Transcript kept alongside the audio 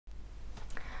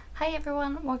Hi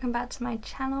everyone, welcome back to my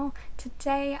channel.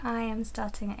 Today I am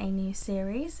starting a new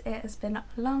series. It has been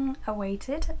long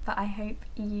awaited, but I hope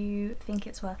you think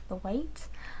it's worth the wait.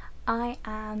 I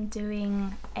am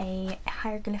doing a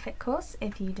hieroglyphic course,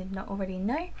 if you did not already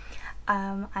know.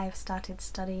 I've started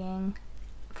studying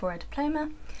for a diploma,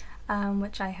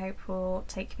 which I hope will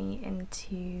take me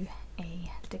into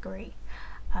a degree.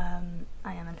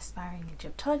 I am an aspiring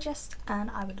Egyptologist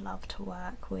and I would love to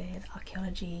work with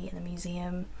archaeology in a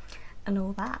museum and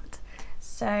all that.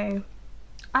 So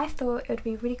I thought it would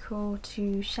be really cool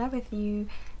to share with you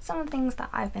some of the things that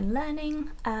I've been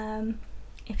learning.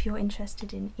 If you're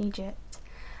interested in Egypt,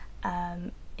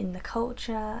 in the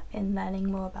culture, in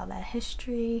learning more about their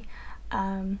history,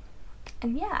 and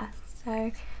yeah,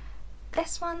 so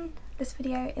this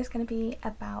video is going to be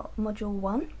about module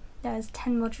 1. There's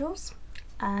 10 modules.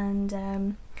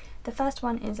 And the first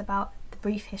one is about the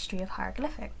brief history of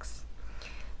hieroglyphics.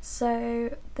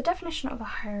 So the definition of a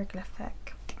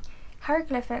hieroglyphic.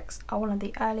 Hieroglyphics are one of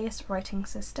the earliest writing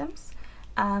systems,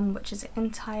 which is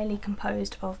entirely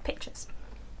composed of pictures.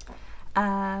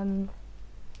 If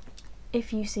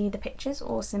you see the pictures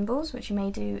or symbols, which you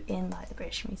may do in like the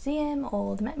British Museum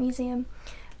or the Met Museum,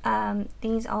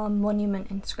 these are monument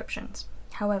inscriptions.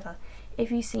 However, if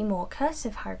you see more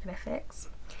cursive hieroglyphics,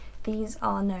 these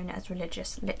are known as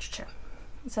religious literature,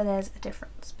 so there's a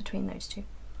difference between those two.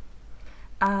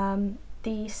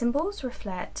 The symbols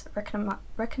reflect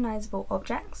recognisable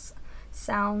objects,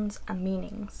 sounds and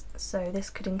meanings, so this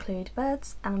could include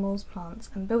birds, animals, plants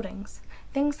and buildings,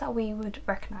 things that we would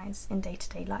recognise in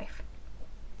day-to-day life.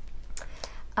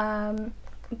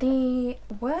 The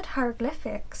word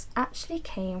hieroglyphics actually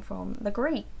came from the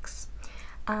Greeks.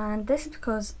 And this is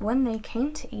because when they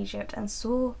came to Egypt and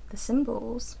saw the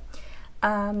symbols,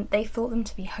 they thought them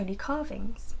to be holy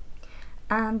carvings.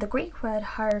 And the Greek word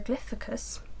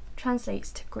hieroglyphicus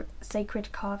translates to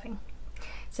sacred carving.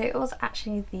 So it was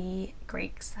actually the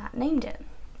Greeks that named it.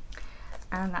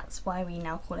 And that's why we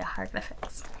now call it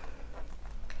hieroglyphics.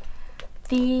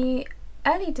 The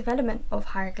early development of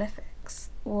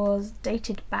hieroglyphics was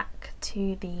dated back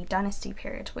to the dynasty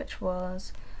period, which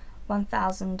was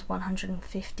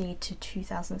 1150 to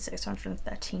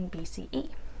 2613 BCE,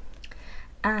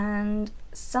 and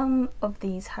some of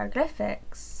these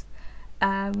hieroglyphics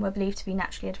were believed to be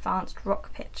naturally advanced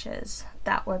rock pictures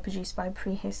that were produced by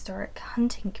prehistoric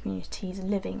hunting communities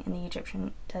living in the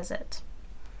Egyptian desert.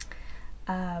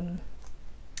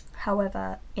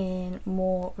 However, in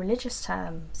more religious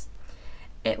terms,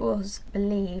 it was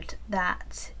believed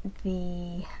that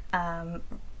the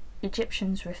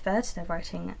Egyptians referred to their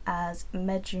writing as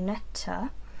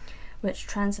Medjuneta, which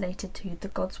translated to the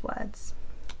god's words.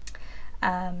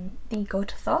 The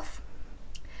god Thoth,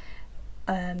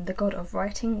 the god of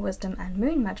writing, wisdom and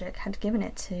moon magic, had given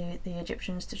it to the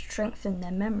Egyptians to strengthen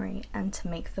their memory and to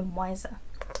make them wiser.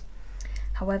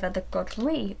 However, the god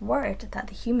Re worried that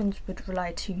the humans would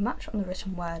rely too much on the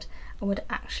written word and would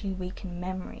actually weaken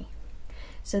memory.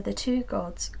 So the two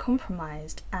gods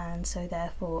compromised, and so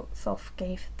therefore Thoth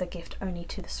gave the gift only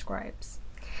to the scribes.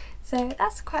 So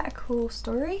that's quite a cool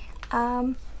story,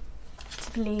 to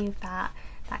believe that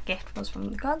that gift was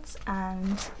from the gods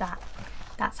and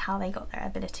that's how they got their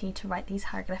ability to write these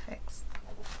hieroglyphics.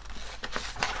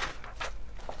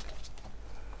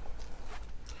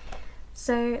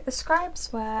 So the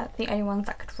scribes were the only ones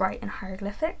that could write in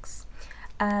hieroglyphics.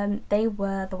 They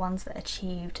were the ones that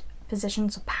achieved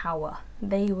positions of power.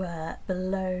 They were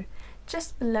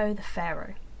just below the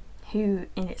pharaoh, who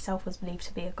in itself was believed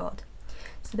to be a god.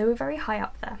 So they were very high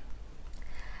up there.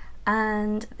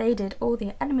 And they did all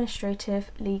the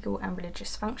administrative, legal and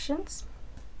religious functions.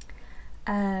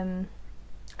 And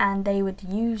they would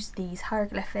use these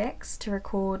hieroglyphics to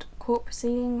record court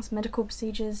proceedings, medical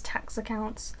procedures, tax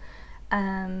accounts,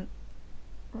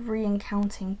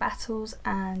 re-encounting battles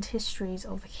and histories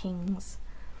of the kings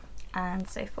and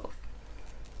so forth.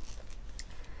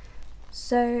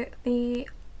 So the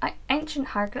ancient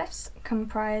hieroglyphs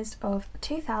comprised of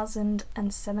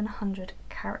 2,700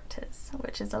 characters,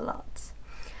 which is a lot.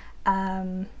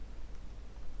 And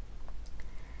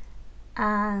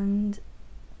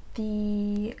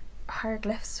the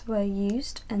hieroglyphs were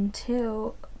used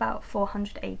until about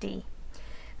 400 AD.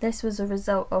 This was a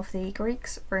result of the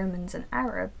Greeks, Romans and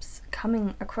Arabs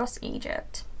coming across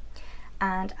Egypt,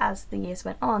 and as the years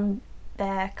went on,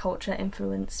 their culture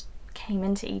influence came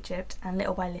into Egypt, and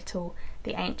little by little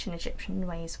the ancient Egyptian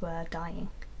ways were dying,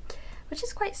 which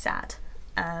is quite sad.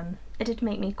 It did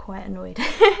make me quite annoyed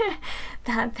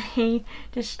that they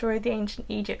destroyed the ancient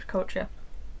Egypt culture.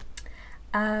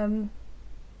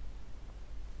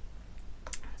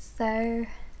 So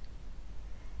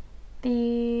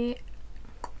the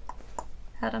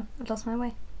hold on, I've lost my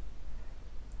way.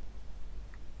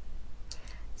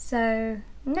 So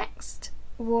next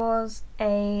was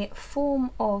a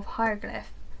form of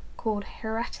hieroglyph called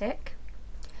hieratic,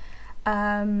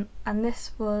 and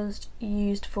this was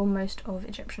used for most of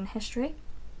Egyptian history,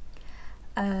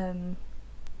 and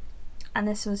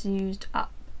this was used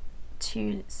up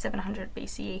to 700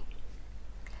 BCE.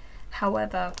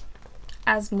 However,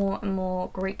 as more and more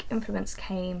Greek influence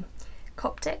came,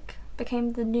 Coptic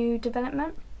became the new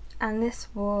development, and this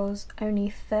was only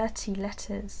 30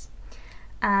 letters,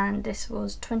 and this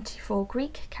was 24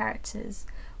 Greek characters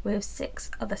with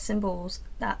 6 other symbols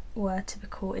that were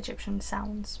typical Egyptian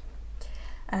sounds.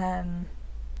 And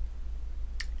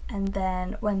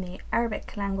then when the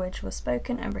Arabic language was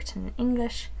spoken and written in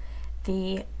English,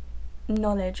 the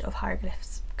knowledge of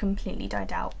hieroglyphs completely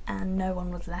died out and no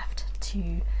one was left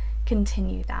to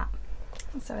continue that.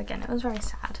 So again, it was very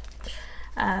sad.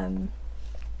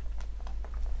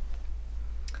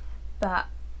 But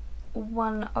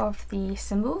one of the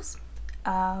symbols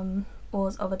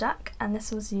was of a duck, and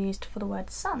this was used for the word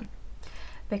sun,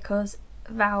 because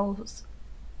vows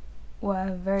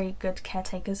were very good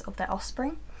caretakers of their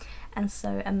offspring, and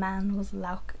so a man was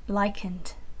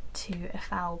likened to a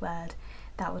fowl bird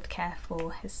that would care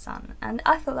for his son, and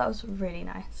I thought that was really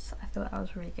nice. I thought that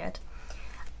was really good.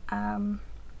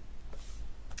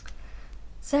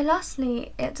 So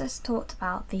lastly, it just talked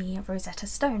about the Rosetta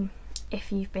Stone.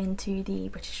 If you've been to the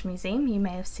British Museum, you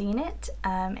may have seen it.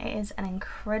 It is an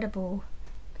incredible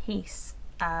piece.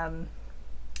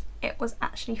 It was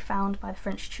actually found by the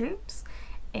French troops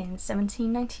in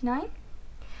 1799.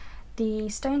 The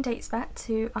stone dates back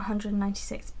to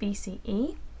 196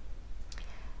 BCE.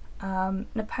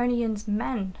 Napoleon's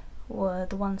men were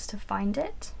the ones to find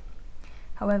it.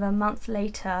 However, months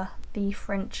later, the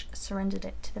French surrendered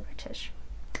it to the British.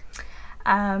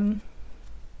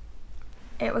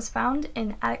 It was found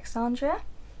in Alexandria,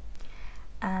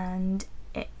 and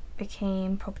it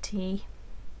became property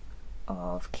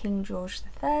of King George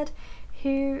III,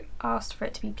 who asked for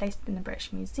it to be placed in the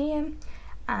British Museum,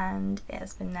 and it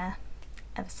has been there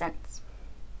ever since.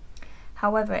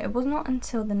 However, it was not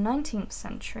until the 19th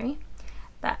century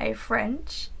that a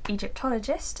French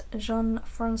Egyptologist,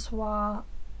 Jean-Francois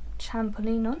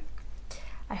Champollion,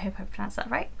 I hope I pronounced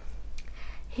that right,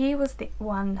 he was the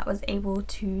one that was able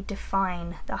to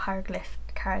define the hieroglyph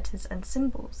characters and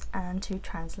symbols and to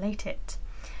translate it.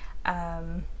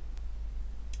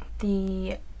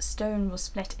 The stone was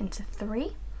split into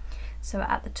 3. So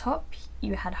at the top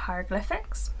you had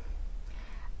hieroglyphics,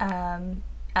 in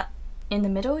the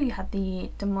middle you had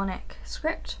the demonic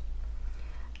script,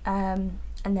 and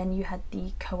then you had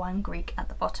the Koine Greek at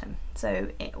the bottom. So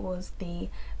it was the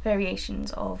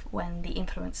variations of when the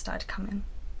influence started coming.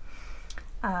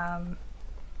 And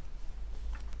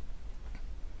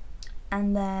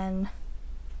then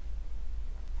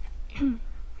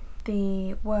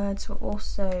the words were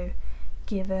also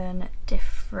given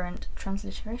different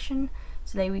transliteration,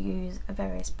 so they would use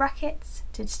various brackets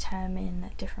to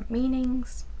determine different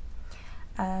meanings.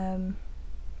 And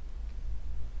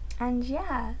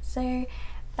yeah, so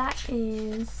that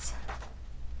is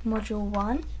module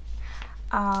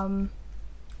 1.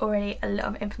 Already a lot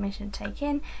of information to take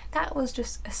in. That was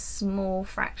just a small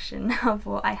fraction of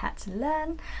what I had to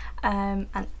learn, and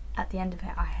at the end of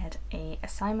it I had an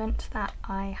assignment that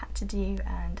I had to do,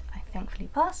 and I thankfully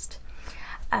passed.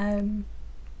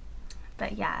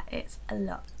 But yeah, it's a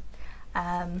lot.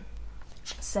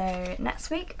 So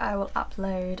next week I will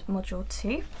upload module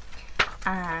 2,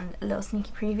 and a little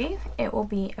sneaky preview. It will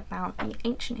be about the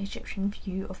ancient Egyptian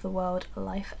view of the world,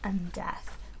 life and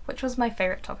death, which was my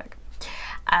favourite topic.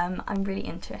 I'm really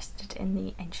interested in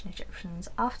the ancient Egyptians'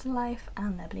 afterlife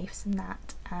and their beliefs in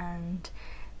that, and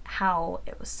how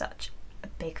it was such a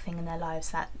big thing in their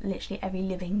lives that literally every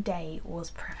living day was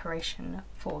preparation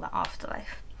for the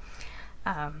afterlife.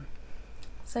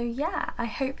 So yeah, I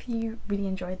hope you really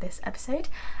enjoyed this episode.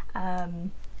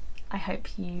 I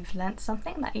hope you've learnt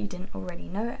something that you didn't already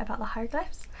know about the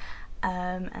hieroglyphs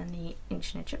and the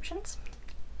ancient Egyptians.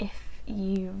 If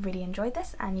you really enjoyed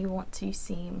this and you want to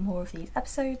see more of these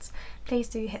episodes, please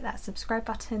do hit that subscribe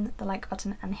button, the like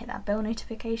button, and hit that bell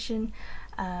notification.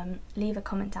 Leave a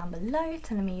comment down below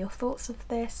telling me your thoughts of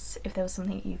this, if there was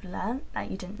something you've learned that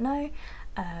you didn't know,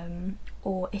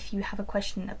 or if you have a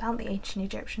question about the ancient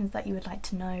Egyptians that you would like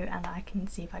to know, and I can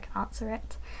see if I can answer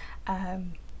it.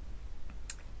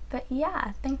 But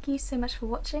yeah, thank you so much for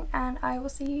watching, and I will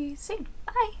see you soon.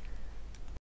 Bye!